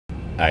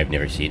I've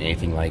never seen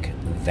anything like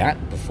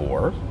that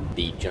before.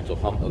 The gentle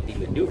hum of the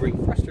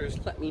maneuvering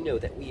thrusters let me know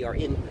that we are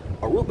in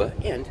Aruba,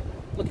 and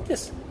look at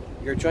this.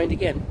 We are joined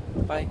again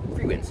by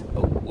free winds.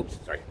 Oh, whoops,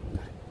 sorry.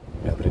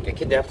 I'm gonna get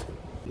kidnapped.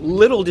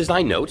 Little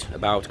design note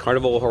about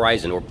Carnival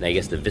Horizon, or I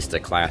guess the Vista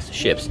class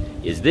ships,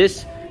 is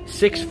this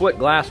 6-foot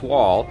glass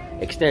wall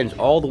extends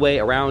all the way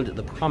around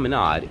the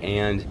promenade,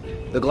 and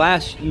the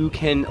glass you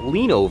can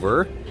lean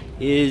over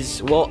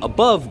is, well,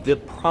 above the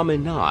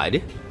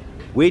promenade,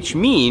 which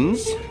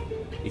means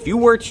if you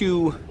were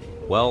to,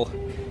 well,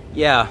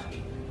 yeah,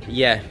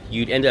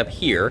 you'd end up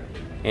here,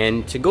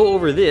 and to go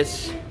over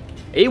this,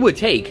 it would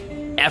take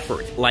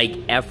effort, like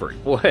effort.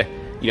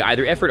 You know,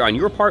 either effort on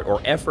your part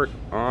or effort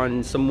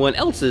on someone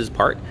else's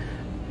part.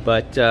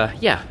 But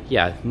yeah,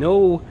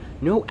 no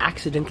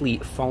accidentally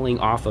falling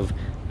off of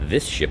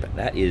this ship.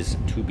 That is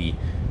to be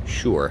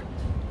sure.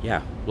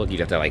 Yeah, look,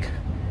 you'd have to like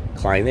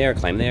climb there,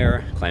 climb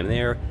there, climb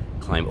there,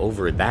 climb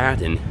over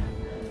that, and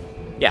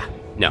yeah,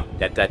 no,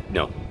 that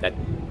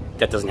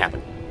doesn't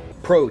happen.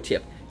 Pro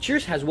tip: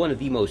 Cheers has one of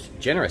the most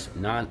generous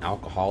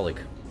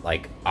non-alcoholic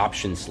like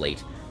option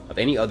slate of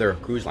any other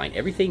cruise line.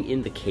 Everything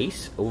in the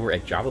case over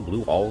at Java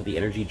Blue, all the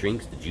energy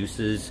drinks, the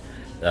juices,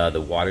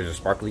 the waters, the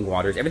sparkling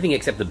waters, everything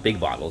except the big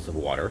bottles of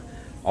water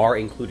are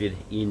included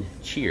in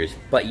Cheers.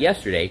 But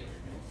yesterday,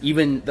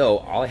 even though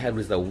all I had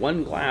was the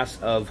one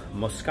glass of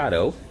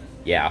Moscato,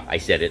 yeah, I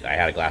said it, I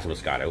had a glass of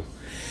Moscato,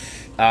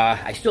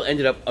 I still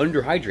ended up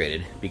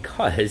underhydrated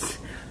because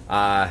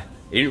I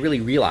didn't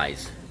really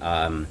realize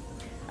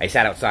I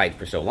sat outside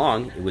for so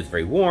long. It was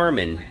very warm,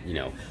 and you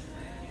know,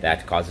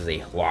 that causes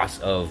a loss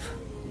of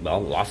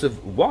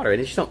water,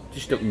 and I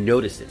just don't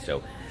notice it.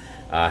 So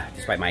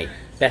despite my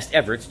best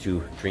efforts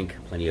to drink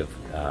plenty of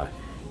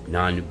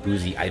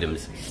non-boozy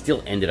items,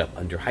 still ended up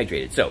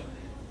underhydrated. So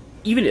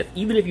even if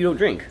you don't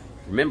drink,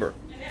 remember,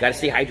 you gotta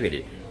stay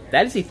hydrated.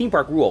 That is a theme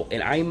park rule,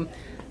 and I'm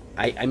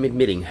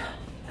admitting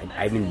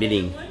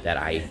that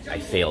I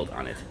failed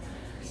on it.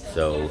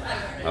 So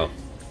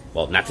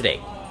well, not today.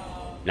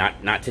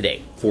 Not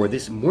today. For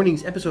this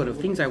morning's episode of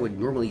Things I Would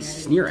Normally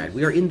Sneer At,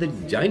 we are in the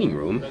dining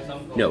room.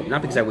 No,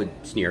 not because I would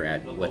sneer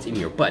at what's in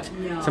here, but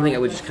something I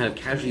would just kind of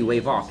casually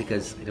wave off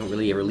because I don't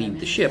really ever leave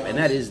the ship, and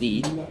that is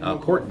the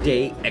Port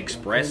Day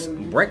Express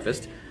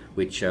breakfast,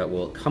 which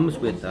comes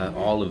with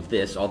all of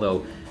this,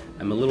 although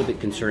I'm a little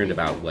bit concerned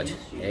about what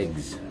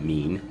eggs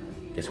mean.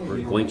 Guess we're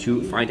going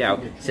to find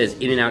out. It says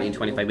in and out in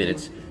 25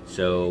 minutes,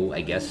 so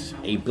I guess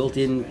a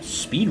built-in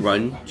speed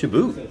run to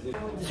boot.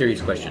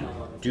 Serious question.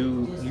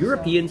 Do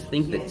Europeans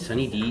think that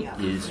Sunny D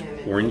is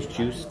orange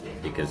juice?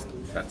 Because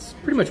that's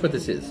pretty much what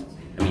this is.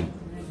 I mean,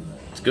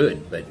 it's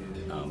good, but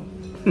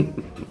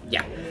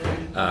yeah.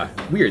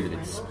 Weird that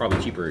it's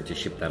probably cheaper to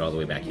ship that all the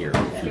way back here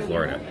to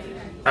Florida.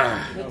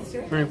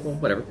 Alright, well,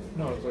 whatever.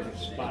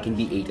 It can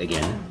be 8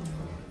 again.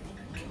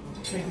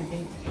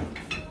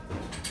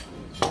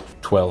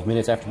 12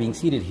 minutes after being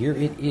seated, here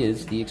it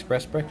is, the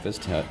express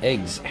breakfast.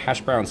 Eggs, hash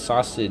brown,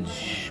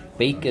 sausage,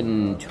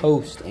 bacon,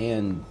 toast,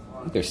 and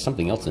I think there's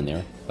something else in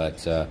there,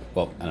 but,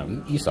 well, I don't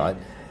know, you saw it.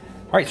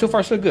 All right, so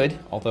far so good,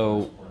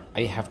 although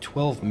I have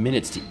 12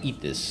 minutes to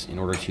eat this in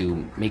order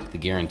to make the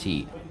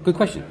guarantee. Good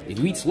question. If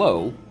you eat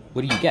slow,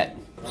 what do you get?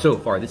 So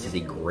far, this is a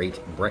great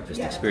breakfast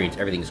experience.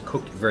 Everything's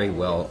cooked very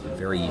well,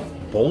 very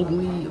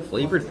boldly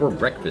flavored for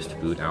breakfast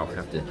food. I'll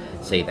have to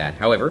say that.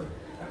 However,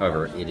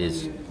 it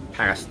is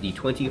past the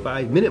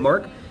 25-minute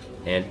mark,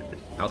 and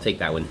I'll take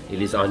that one.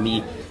 It is on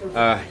me.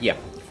 Yeah,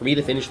 for me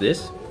to finish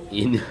this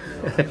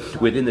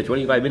within the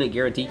 25-minute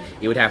guarantee,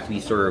 it would have to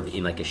be served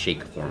in like a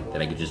shake form that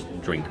I could just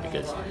drink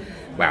because,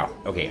 wow,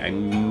 okay,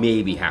 I'm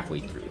maybe halfway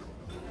through.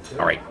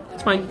 All right,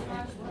 that's fine.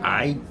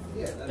 I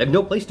have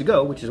no place to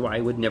go, which is why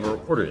I would never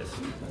order this,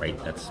 right?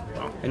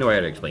 Well, I know I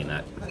had to explain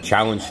that.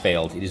 Challenge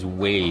failed. It is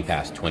way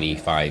past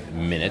 25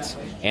 minutes,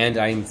 and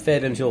I'm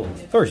fed until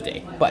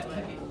Thursday, but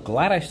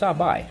glad I stopped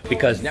by,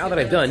 because now that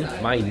I've done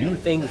my new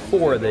thing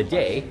for the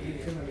day,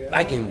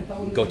 I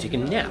can go take a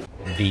nap.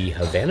 The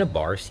Havana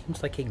bar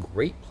seems like a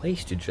great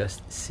place to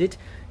just sit,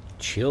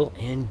 chill,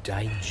 and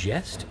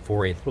digest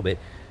for a little bit.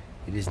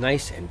 It is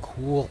nice and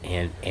cool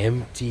and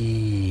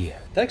empty.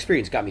 That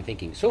experience got me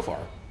thinking, so far,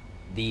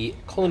 the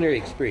culinary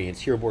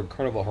experience here aboard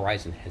Carnival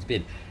Horizon has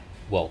been,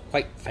 well,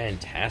 quite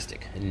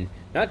fantastic. And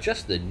not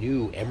just the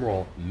new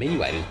Emerald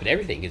menu items, but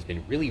everything has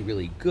been really,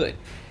 really good.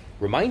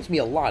 Reminds me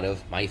a lot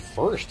of my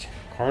first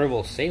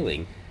Carnival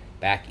sailing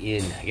back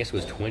in, I guess it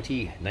was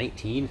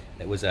 2019.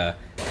 That was a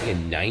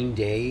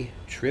 9-day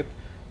trip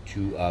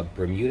to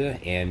Bermuda,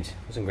 and it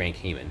was in Grand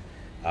Cayman.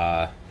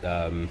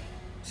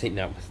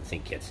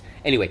 St. Kitts.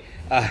 Anyway,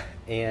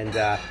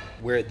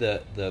 where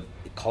the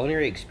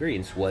culinary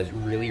experience was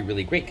really,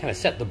 really great. Kind of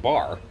set the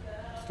bar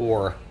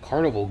for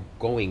Carnival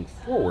going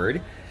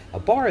forward. A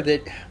bar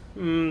that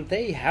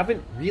they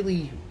haven't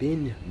really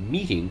been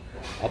meeting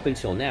up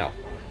until now.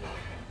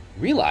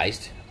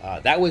 Realized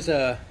that was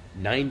a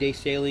 9-day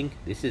sailing.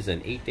 This is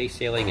an 8-day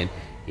sailing, and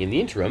in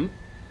the interim,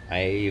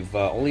 I've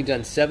only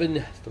done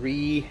 7,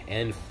 3,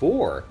 and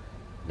 4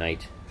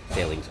 night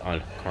sailings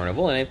on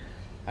Carnival, and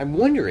I'm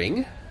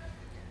wondering,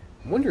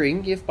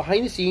 wondering if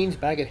behind the scenes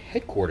back at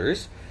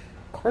headquarters,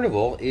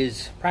 Carnival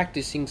is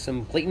practicing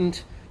some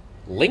blatant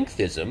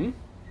lengthism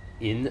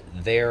in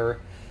their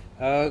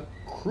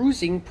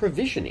cruising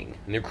provisioning,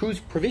 and their cruise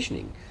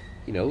provisioning.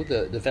 You know,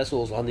 the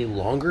vessels on the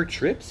longer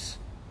trips,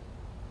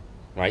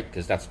 right?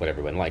 Because that's what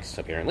everyone likes,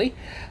 apparently.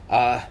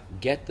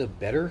 Get the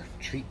better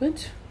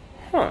treatment?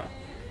 Huh.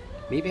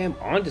 Maybe I'm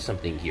onto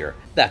something here.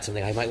 That's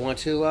something I might want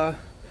to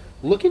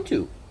look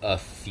into a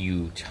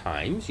few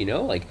times, you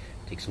know? Like,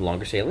 take some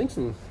longer sailings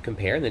and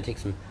compare, and then take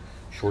some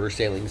shorter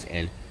sailings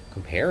and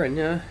compare,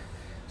 and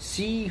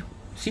see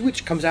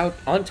which comes out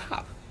on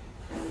top.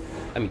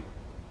 I mean,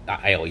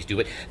 I always do,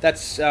 but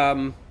that's,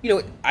 you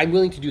know, I'm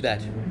willing to do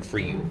that for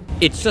you.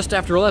 It's just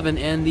after 11,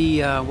 and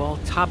the, well,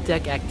 top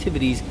deck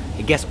activities,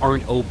 I guess,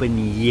 aren't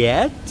open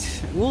yet.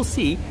 We'll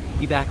see.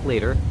 Be back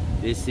later.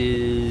 This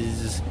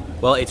is,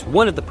 well, it's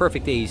one of the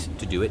perfect days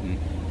to do it, and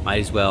might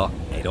as well,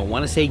 I don't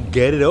want to say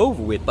get it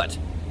over with, but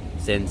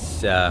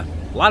since a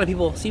lot of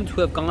people seem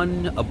to have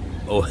gone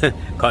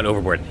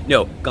overboard.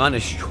 No, gone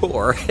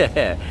ashore.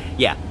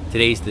 Yeah,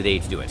 today's the day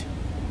to do it.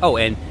 Oh,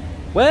 and,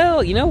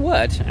 well, you know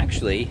what,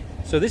 actually,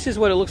 so this is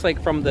what it looks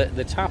like from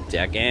the top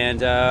deck,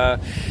 and,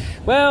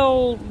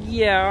 well,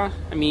 yeah,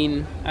 I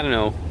mean, I don't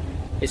know,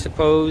 I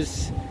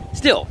suppose,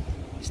 still,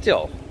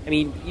 I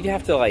mean, you'd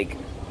have to, like,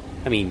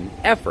 I mean,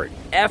 effort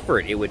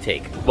it would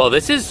take. Well,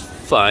 this is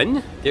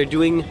fun. They're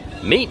doing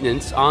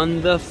maintenance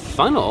on the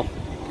funnel.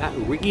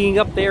 Got rigging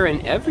up there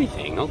and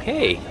everything,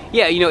 okay.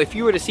 Yeah, you know, if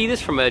you were to see this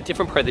from a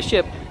different part of the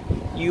ship,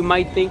 you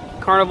might think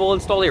Carnival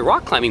installed a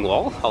rock climbing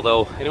wall,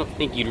 although I don't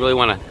think you'd really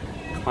want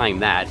to climb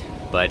that,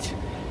 but,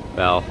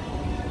 well,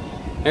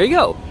 there you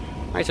go.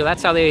 All right, so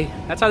that's how they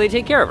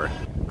take care of her.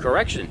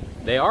 Correction,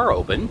 they are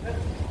open.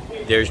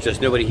 There's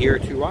just nobody here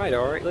to ride.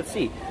 All right, let's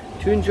see.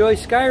 To enjoy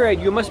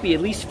Skyride, you must be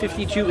at least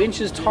 52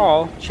 inches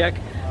tall. Check.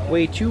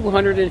 Weigh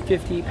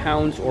 250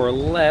 pounds or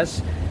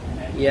less.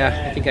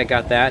 Yeah, I think I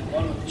got that.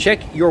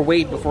 Check your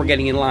weight before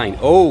getting in line.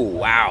 Oh,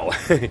 wow.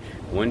 I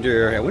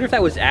wonder if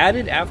that was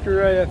added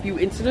after a few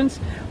incidents.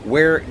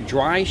 Wear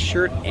dry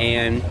shirt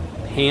and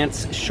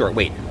pants short.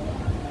 Wait,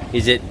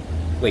 you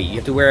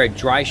have to wear a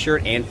dry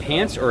shirt and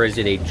pants, or is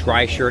it a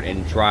dry shirt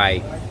and dry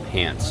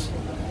pants?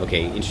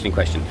 Okay, interesting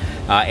question.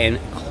 And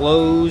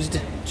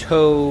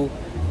closed-toe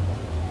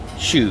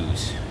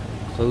shoes.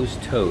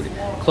 Closed-toed.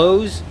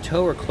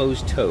 Closed-toe or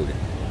closed-toed?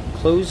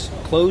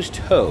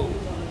 Closed-toe.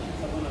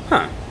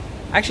 Huh.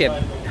 Actually,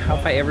 how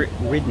have I ever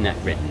read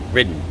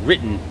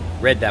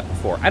that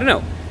before? I don't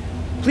know.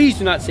 Please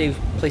do not save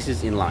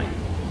places in line.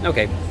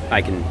 Okay,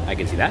 I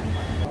can see that.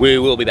 We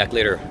will be back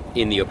later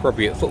in the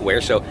appropriate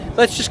footwear, so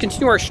let's just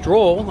continue our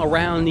stroll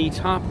around the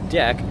top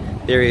deck.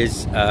 There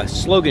is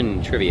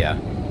slogan trivia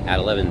at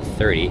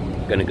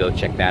 11:30. Gonna go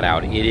check that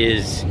out. It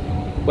is,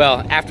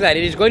 well, after that,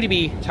 it is going to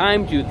be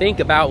time to think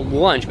about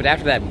lunch, but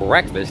after that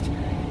breakfast,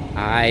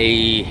 I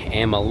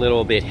am a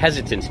little bit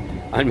hesitant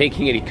on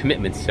making any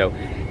commitments, so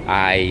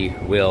I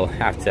will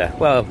have to,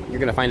 well, you're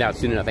gonna find out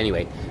soon enough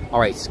anyway. All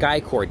right,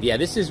 Sky Court. Yeah,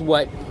 this is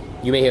what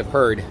you may have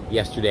heard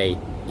yesterday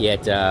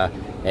at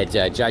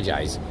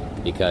Jai's,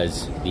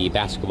 because the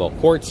basketball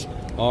courts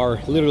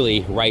are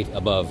literally right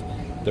above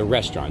the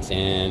restaurants,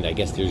 and I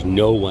guess there's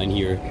no one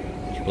here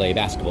to play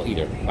basketball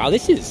either. Wow,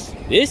 this is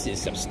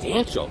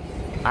substantial.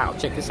 Wow,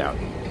 check this out.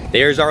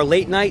 There's our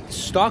late night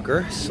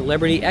stalker,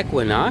 Celebrity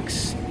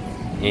Equinox,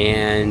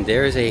 and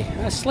there's a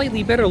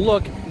slightly better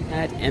look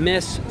at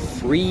MS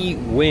Free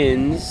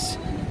Winds.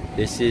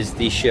 This is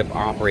the ship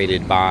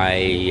operated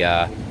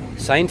by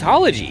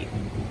Scientology.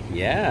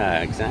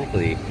 Yeah,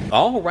 exactly.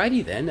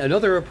 Alrighty then,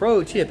 another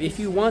pro tip. If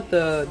you want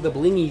the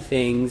blingy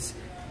things,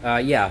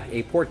 yeah,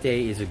 a port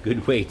day is a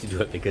good way to do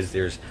it because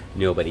there's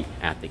nobody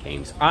at the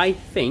games. I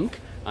think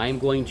I'm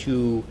going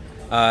to,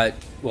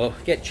 well,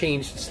 get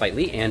changed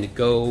slightly and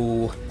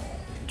go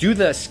do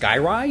the sky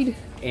ride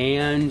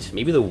and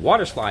maybe the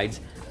water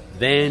slides.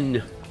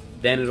 Then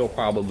it'll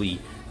probably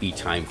be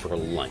time for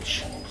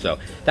lunch. So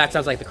that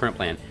sounds like the current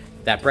plan.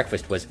 That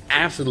breakfast was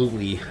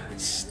absolutely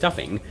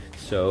stuffing.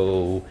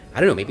 So, I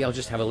don't know, maybe I'll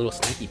just have a little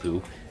snacky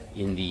poo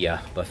in the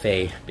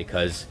buffet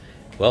because,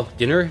 well,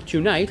 dinner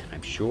tonight,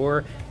 I'm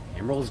sure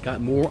Emerald's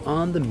got more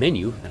on the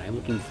menu that I'm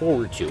looking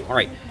forward to. All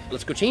right,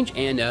 let's go change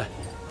and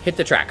hit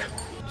the track.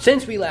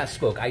 Since we last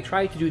spoke, I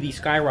tried to do the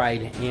sky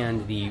ride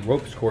and the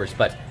ropes course,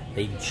 but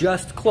they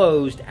just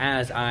closed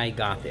as I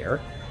got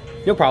there.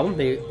 No problem,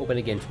 they open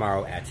again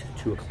tomorrow at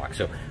 2 o'clock,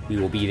 so we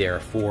will be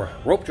there for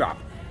rope drop.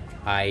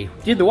 I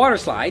did the water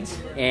slides,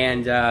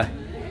 and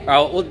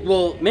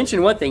we'll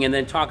mention one thing and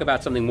then talk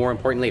about something more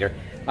important later.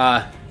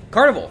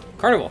 Carnival.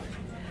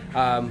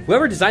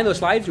 Whoever designed those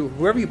slides, or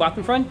whoever you bought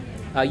them from,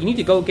 you need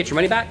to go get your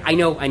money back. I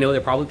know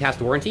they're probably past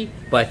warranty,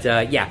 but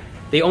yeah,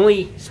 they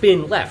only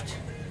spin left,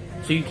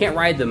 so you can't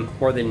ride them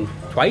more than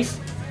twice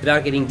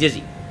without getting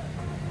dizzy.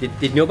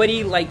 Did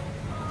nobody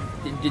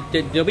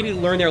did nobody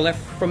learn their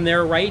left from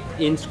their right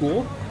in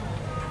school?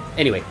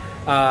 Anyway,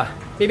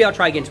 maybe I'll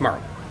try again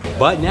tomorrow.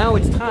 But now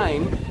it's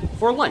time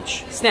for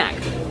lunch, snack,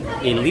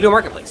 in Lido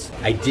Marketplace.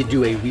 I did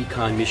do a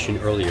recon mission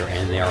earlier,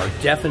 and there are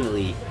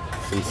definitely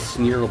some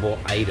smearable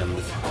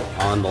items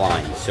on the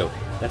line. So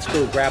let's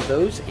go grab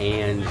those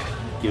and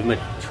give them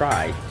a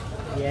try.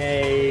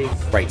 Yay!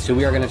 Right, so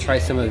we are going to try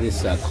some of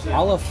this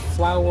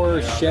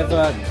cauliflower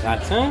cheva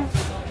gratin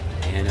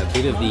and a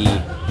bit of the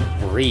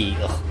brie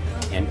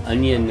and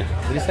onion.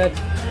 What is that?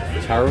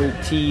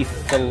 Taroti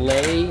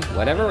filet,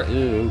 whatever.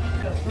 Ooh.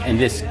 And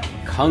this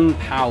kung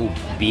pao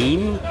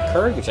bean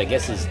curd, which I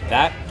guess is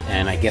that.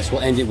 And I guess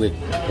we'll end it with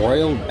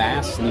broiled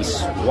bass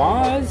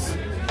niçoise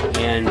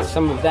and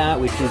some of that,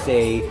 which is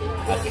a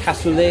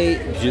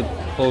cassoulet du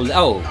poulet.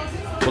 Oh,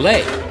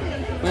 poulet.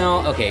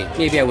 Well, okay,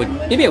 maybe I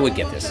would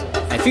get this.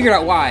 I figured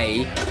out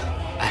why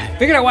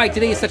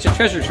today is such a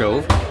treasure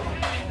trove.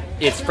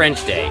 It's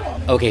French Day.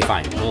 Okay,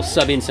 fine. We'll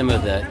sub in some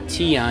of the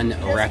Tian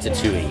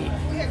ratatouille.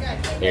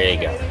 There you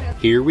go.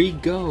 Here we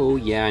go.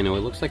 Yeah, I know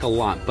it looks like a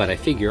lot, but I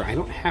figure I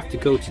don't have to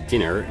go to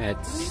dinner at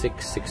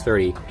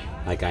 6:30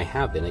 like I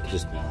have been. I can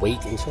just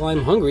wait until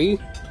I'm hungry.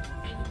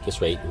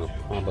 This rate will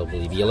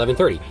probably be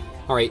 11:30.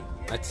 All right,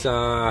 let's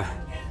all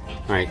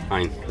right,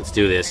 fine. Let's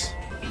do this.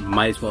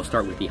 Might as well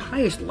start with the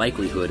highest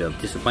likelihood of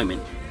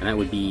disappointment, and that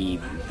would be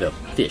the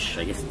fish.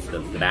 I guess it's the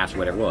bass or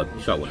whatever. Well,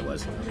 you saw what it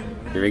was.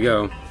 Here we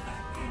go.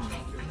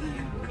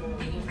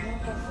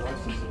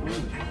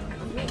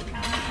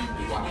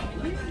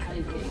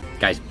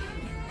 Guys,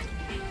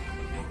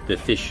 the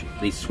fish,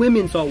 they swim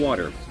in salt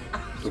water,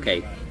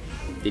 okay?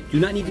 They do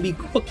not need to be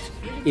cooked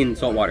in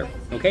salt water,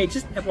 okay?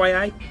 Just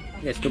FYI.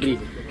 Yes, nobody...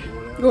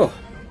 Oh,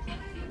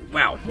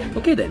 wow.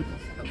 Okay, then.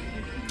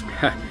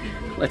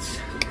 Let's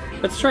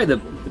try the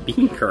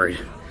bean curd.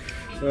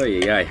 Oh,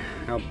 yeah.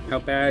 How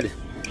bad?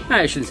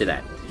 I shouldn't say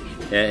that.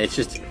 It's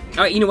just...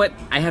 you know what?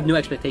 I have no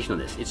expectation on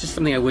this. It's just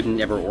something I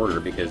wouldn't ever order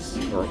because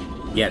it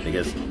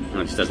just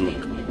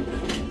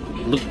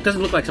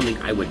doesn't look like something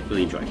I would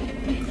really enjoy.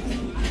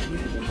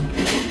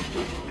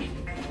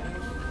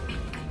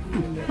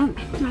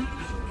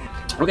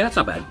 Okay, that's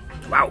not bad.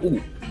 Wow,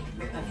 ooh.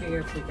 I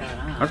figured if we got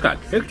on. That's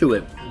got kick to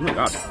it. Oh my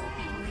god.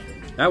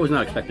 That was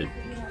not expected.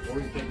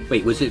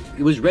 Wait, it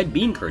was red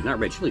bean curd, not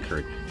red chili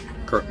curd.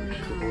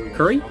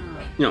 Curry?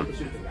 No.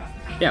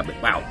 Yeah,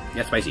 but wow,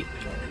 that's spicy.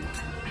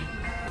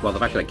 Well, the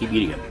fact that I keep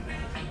eating it.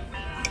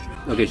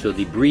 Okay, so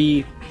the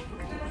brie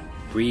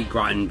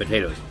gratin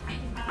potatoes.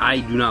 I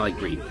do not like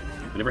brie.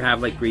 I never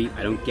have liked brie.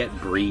 I don't get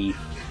brie.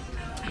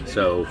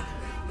 So,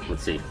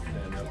 let's see.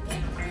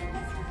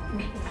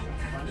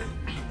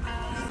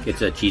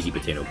 It's a cheesy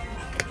potato.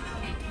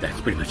 That's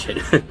pretty much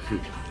it.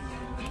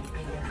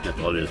 That's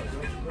all it is.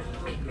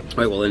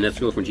 Alright, well then let's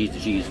go from cheese to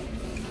cheese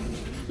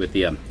with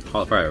the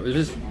cauliflower. Was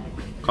this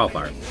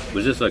cauliflower?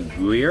 Was this a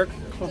Gruyere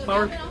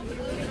cauliflower?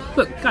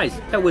 Look, guys,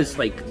 that was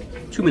like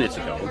 2 minutes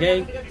ago,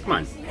 okay? Come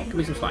on, give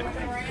me some slack.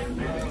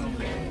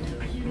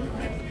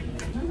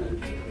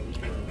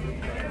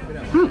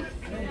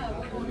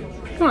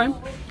 Alright,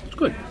 it's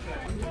good.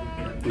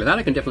 Now that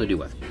I can definitely do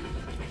with.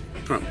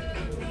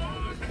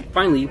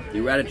 Finally, the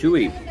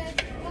ratatouille.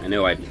 I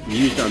know I've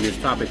used on this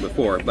topic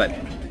before, but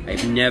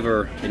I've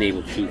never been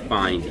able to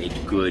find a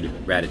good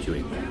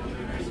ratatouille.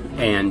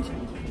 And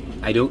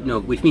I don't know,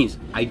 which means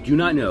I do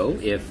not know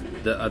if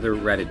the other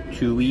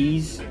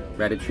ratatouille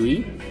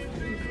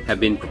have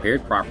been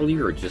prepared properly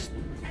or just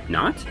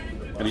not.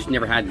 I've just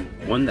never had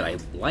one that I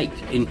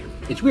liked. And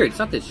it's weird, it's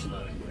not that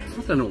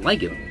I don't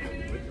like it.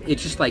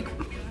 It's just like,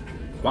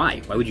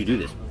 why? Why would you do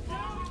this?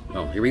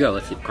 Oh, here we go.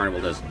 Let's see if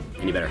Carnival does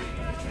any better.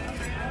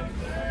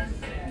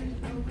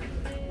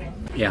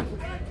 Yeah,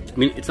 I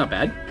mean, it's not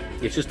bad.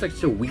 It's just like,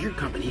 it's a weird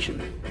combination.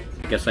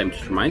 I guess I'm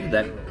just reminded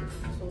that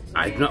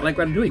I do not like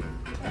ratatouille.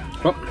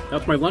 Well,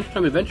 that's my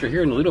lunchtime adventure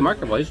here in the Lido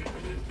Marketplace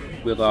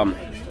with a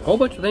whole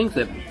bunch of things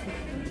that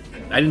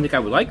I didn't think I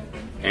would like,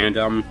 and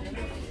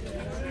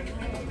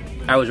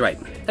I was right.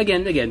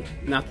 Again,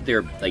 not that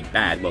they're like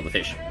bad, well, the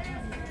fish.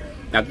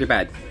 Not that they're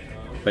bad,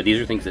 but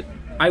these are things that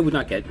I would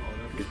not get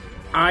because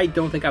I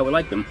don't think I would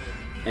like them.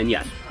 And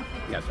yes,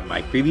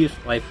 my previous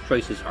life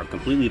choices are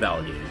completely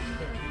validated.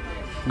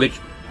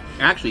 Which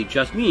actually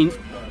just means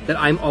that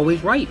I'm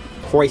always right.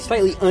 For a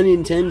slightly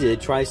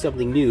unintended try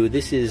something new,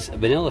 this is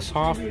vanilla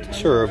soft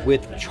serve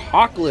with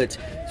chocolate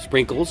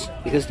sprinkles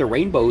because the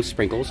rainbow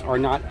sprinkles are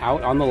not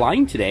out on the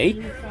line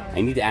today. I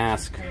need to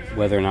ask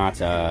whether or not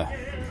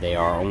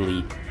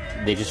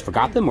they just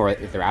forgot them or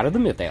if they're out of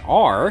them. If they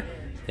are,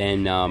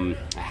 then I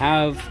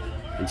have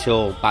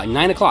until about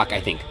 9 o'clock,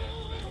 I think,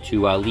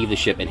 to leave the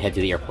ship and head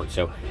to the airport.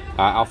 So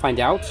I'll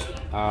find out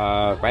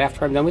right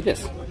after I'm done with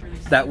this.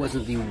 That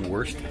wasn't the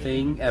worst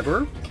thing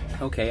ever.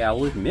 Okay,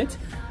 I'll admit.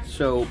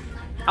 So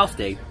I'll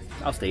stay.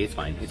 It's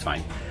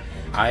fine.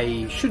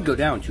 I should go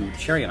down to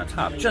Cherry on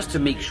Top just to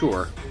make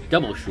sure,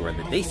 double sure,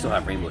 that they still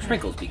have rainbow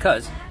sprinkles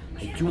because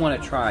I do want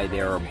to try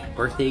their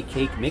birthday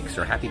cake mix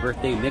or happy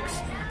birthday mix.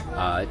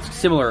 It's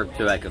similar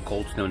to like a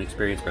Cold Stone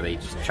experience where they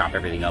just chop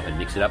everything up and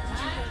mix it up.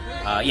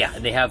 Yeah,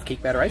 they have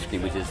cake batter ice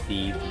cream, which is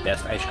the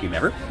best ice cream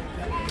ever.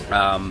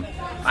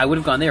 I would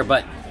have gone there,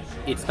 but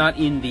it's not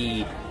in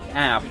the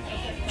app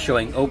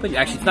showing open.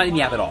 Actually, it's not in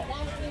the app at all.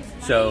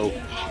 So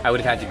I would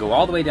have had to go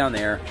all the way down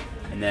there,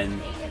 and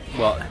then,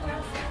 well,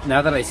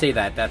 Now that I say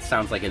that, that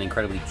sounds like an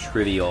incredibly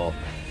trivial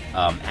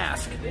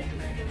ask.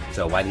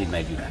 So why didn't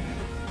I do that?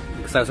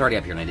 Because I was already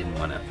up here and I didn't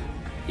want to.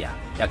 Yeah,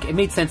 okay, it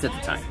made sense at the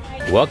time.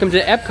 Welcome to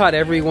Epcot,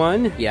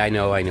 everyone. Yeah, I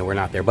know, we're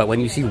not there. But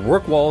when you see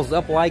work walls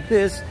up like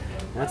this,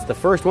 that's the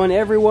first one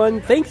everyone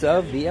thinks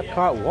of, the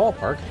Epcot Wall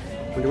Park.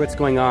 Wonder what's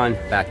going on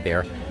back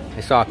there.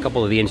 I saw a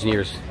couple of the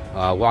engineers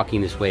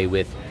walking this way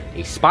with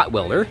a spot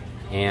welder,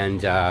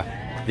 and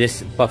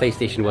this buffet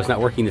station was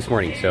not working this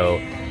morning, so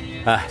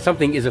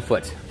something is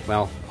afoot.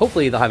 Well,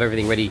 hopefully they'll have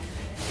everything ready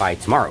by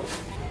tomorrow.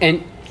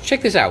 And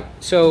check this out.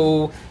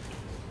 So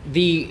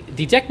the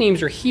deck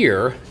names are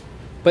here,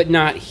 but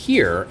not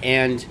here.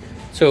 And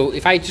so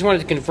if I just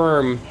wanted to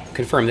confirm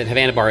that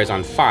Havana Bar is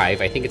on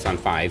 5, I think it's on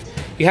 5,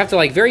 you have to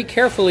like very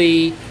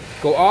carefully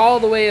go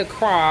all the way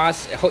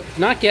across,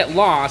 not get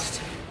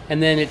lost,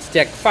 and then it's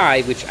deck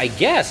 5, which I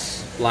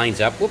guess lines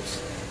up.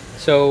 Whoops.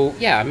 So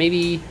yeah,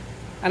 maybe,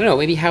 I don't know,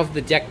 maybe have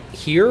the deck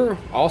here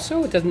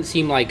also? It doesn't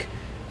seem like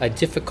a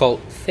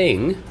difficult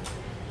thing.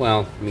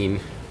 Well, I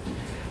mean,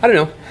 I don't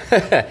know.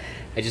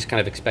 I just kind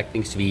of expect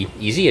things to be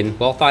easy and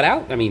well thought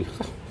out. I mean,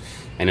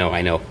 I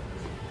know.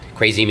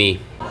 Crazy me.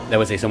 That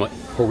was a somewhat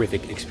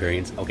horrific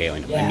experience. Okay, I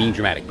know, I'm being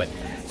dramatic, but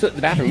so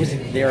the bathrooms,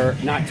 they're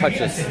not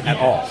touchless at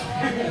all.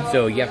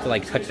 So you have to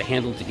like touch the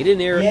handle to get in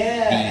there.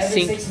 The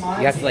sink,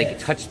 you have to like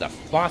touch the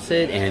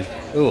faucet, and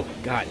oh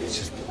god, it's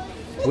just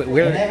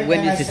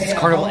when is this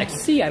Carnival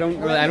XC? I don't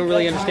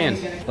really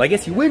understand. Well, I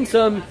guess you win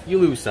some, you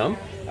lose some.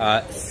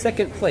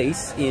 Second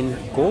place in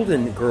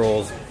Golden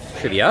Girls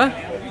trivia.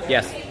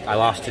 Yes, I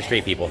lost to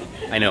straight people.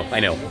 I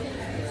know.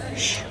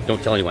 Shh,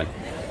 don't tell anyone.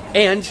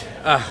 And,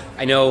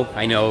 I know,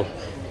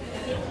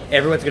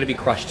 everyone's gonna be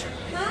crushed.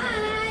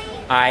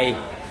 Hi!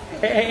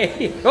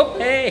 Hey!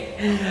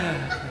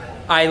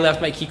 I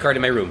left my key card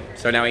in my room,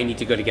 so now I need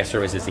to go to guest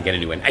services and get a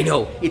new one. I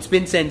know, it's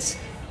been since,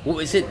 what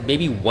was it,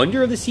 maybe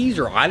Wonder of the Seas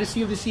or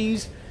Odyssey of the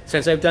Seas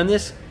since I've done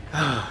this?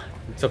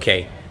 It's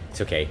okay.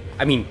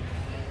 I mean,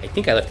 I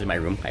think I left it in my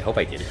room. I hope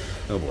I did.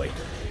 Oh boy.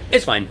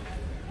 It's fine.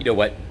 You know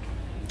what?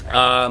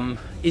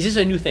 Is this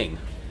a new thing?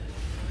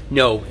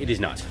 No, it is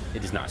not.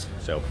 It is not.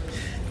 So,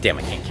 damn,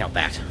 I can't count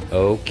that.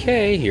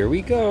 Okay, here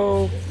we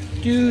go.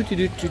 Do do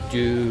do do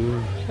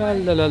do. La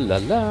la la la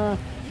la.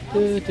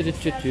 Do do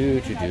do do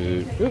do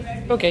do.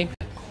 Okay.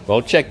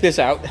 Well, check this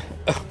out.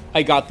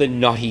 I got the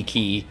naughty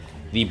key,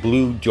 the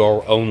blue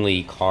door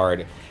only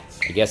card.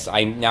 I guess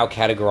I'm now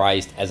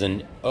categorized as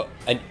an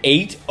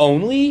 8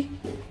 only?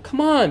 Come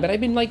on, but I've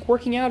been like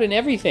working out and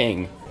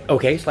everything.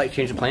 Okay, slight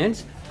change of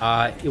plans.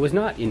 It was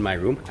not in my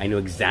room. I know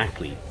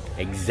exactly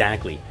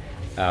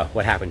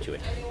what happened to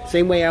it.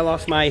 Same way I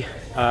lost my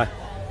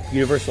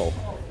Universal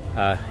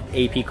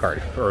AP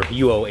card, or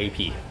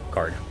UOAP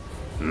card.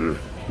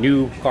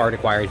 New card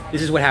acquired.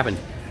 This is what happened.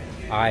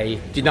 I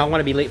did not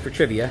want to be late for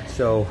trivia,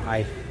 so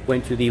I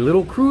went to the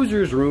little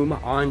cruiser's room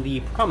on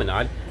the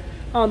promenade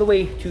on the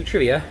way to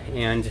trivia,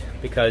 and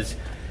because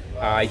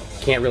I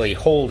can't really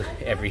hold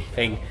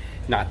everything,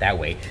 not that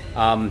way,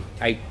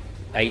 I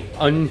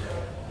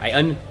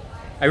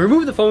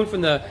removed the phone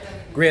from the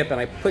grip and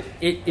I put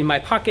it in my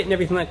pocket and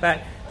everything like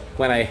that.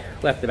 When I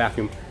left the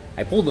bathroom,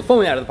 I pulled the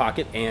phone out of the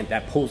pocket and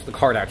that pulls the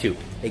card out too.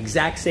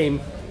 Exact same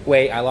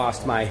way I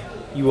lost my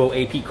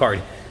UOAP card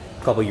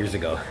a couple years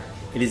ago.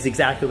 It is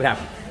exactly what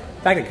happened.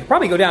 In fact, I could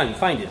probably go down and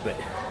find it, but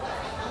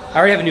I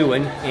already have a new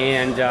one,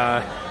 and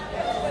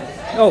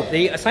oh,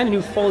 they assigned a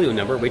new folio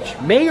number, which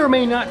may or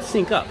may not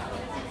sync up.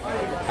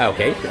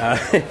 Okay,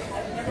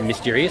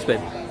 mysterious, but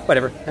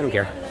whatever, I don't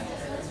care.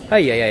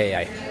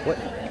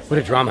 What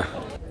a drama.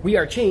 We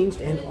are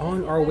changed and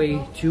on our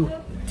way to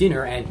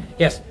dinner, and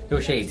yes, no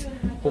shades.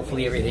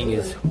 Hopefully everything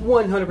is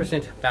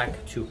 100%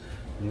 back to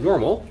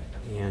normal,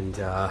 and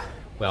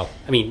well,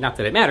 I mean, not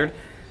that it mattered,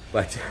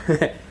 but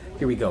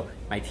here we go.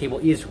 My table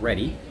is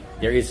ready.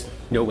 There is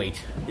no wait.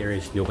 There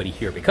is nobody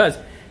here because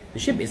the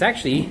ship is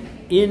actually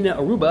in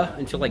Aruba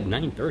until like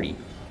 9:30.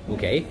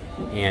 Okay,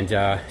 and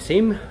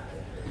same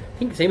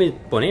in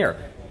Bonaire.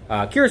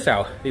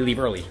 Curacao, they leave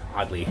early,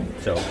 oddly.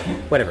 So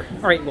whatever.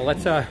 All right, well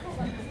let's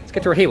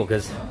get to our table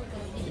because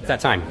it's that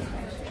time.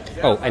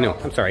 Oh, I know.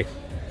 I'm sorry.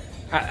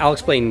 I'll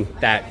explain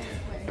that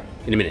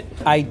in a minute.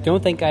 I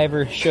don't think I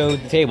ever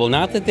showed the table.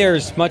 Not that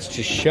there's much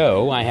to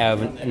show. I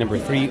have number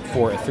 3,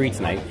 4, 3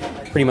 tonight.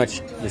 Pretty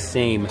much the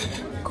same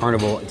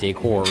Carnival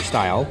decor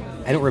style.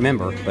 I don't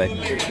remember, but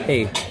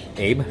hey,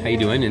 Abe, how you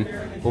doing? And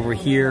over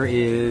here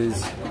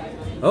is,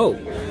 oh,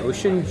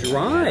 Ocean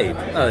Drive.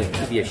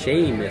 It'd be a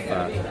shame if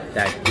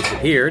that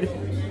disappeared.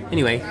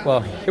 Anyway,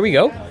 well, here we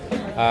go.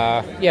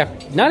 Yeah,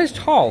 not as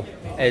tall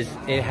as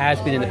it has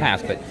been in the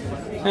past, but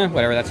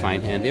whatever, that's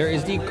fine. And there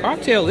is the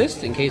cocktail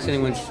list in case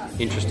anyone's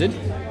interested.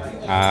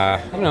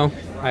 I don't know,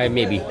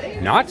 maybe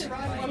not.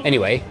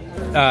 Anyway,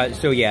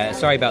 so yeah,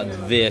 sorry about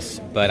this,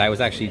 but I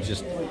was actually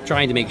just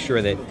trying to make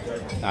sure that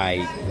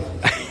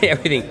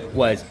everything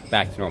was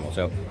back to normal.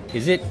 So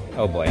is it?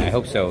 Oh boy, I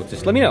hope so.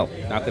 Just let me know.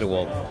 Not that it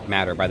will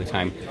matter by the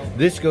time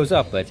this goes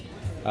up, but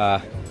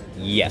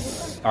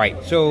yes. All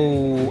right,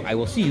 so I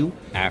will see you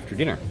after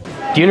dinner.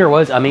 Dinner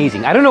was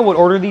amazing. I don't know what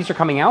order these are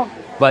coming out.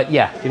 But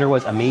yeah, dinner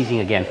was amazing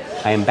again.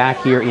 I am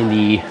back here in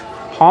the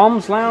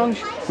Palms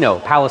Lounge? No,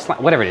 Palace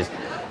Lounge, whatever it is,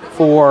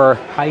 for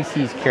High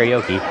Seas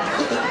Karaoke.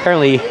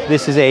 Apparently,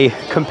 this is a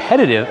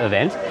competitive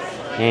event,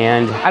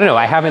 and I don't know,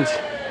 I haven't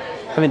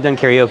done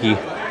karaoke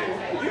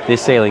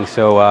this sailing,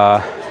 so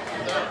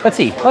let's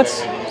see.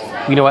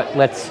 You know what,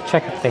 let's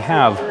check if they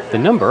have the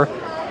number,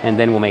 and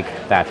then we'll make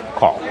that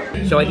call.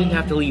 So I didn't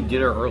have to leave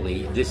dinner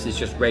early. This is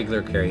just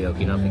regular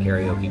karaoke, not the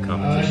karaoke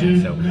competition.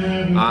 So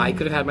I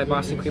could have had my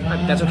Boston cream pie,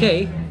 but that's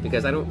okay,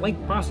 because I don't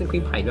like Boston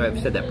cream pie. No,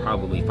 I've said that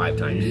probably 5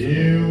 times.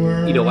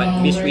 You know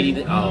what, misreading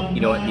it,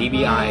 you know what,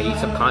 maybe I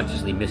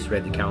subconsciously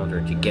misread the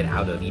calendar to get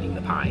out of eating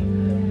the pie.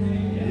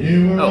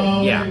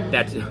 Oh, yeah,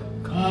 that's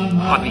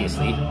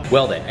obviously.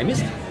 Well then, I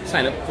missed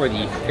sign up for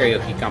the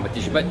karaoke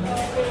competition, but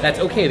that's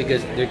okay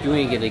because they're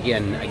doing it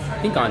again, I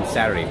think on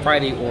Saturday,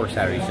 Friday or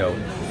Saturday, so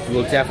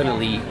we'll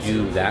definitely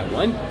do that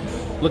one.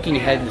 Looking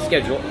ahead in the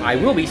schedule, I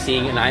will be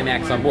seeing an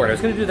IMAX on board. I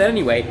was going to do that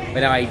anyway,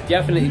 but now I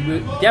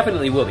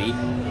definitely will be.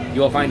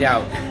 You'll find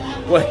out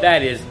what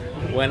that is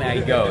when I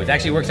go. It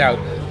actually works out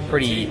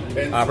pretty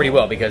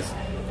well because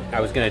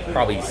I was going to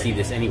probably see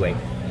this anyway.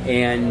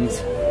 And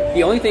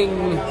the only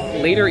thing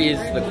later is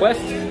the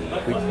Quest.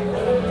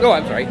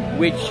 I'm sorry.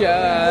 Which,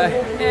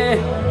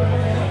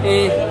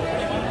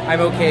 I'm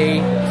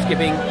okay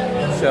skipping.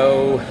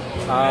 So,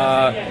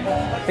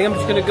 I think I'm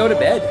just gonna go to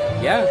bed.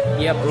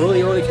 Yeah,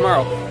 early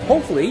tomorrow.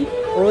 Hopefully,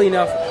 early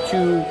enough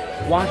to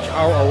watch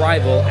our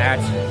arrival at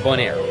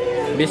Bonaire.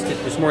 Missed it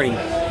this morning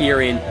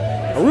here in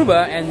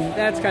Aruba, and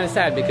that's kind of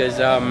sad because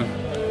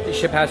the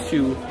ship has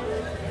to.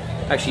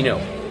 Actually,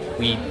 no,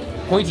 we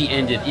pointy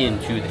ended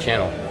into the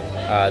channel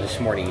this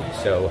morning,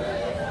 so.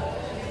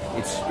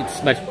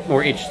 It's much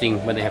more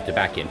interesting when they have to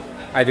back in.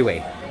 Either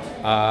way,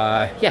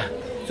 yeah.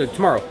 So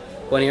tomorrow,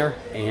 Bonaire,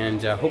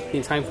 and hopefully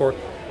in time for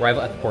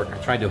arrival at the port. I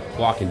tried to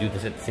walk and do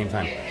this at the same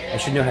time. I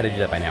should know how to do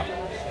that by now.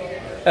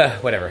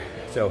 Whatever.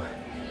 So,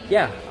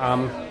 yeah.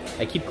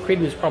 I keep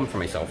creating this problem for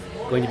myself,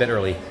 going to bed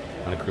early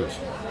on a cruise,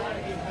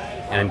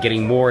 and I'm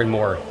getting more and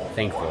more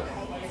thankful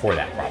for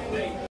that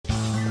problem.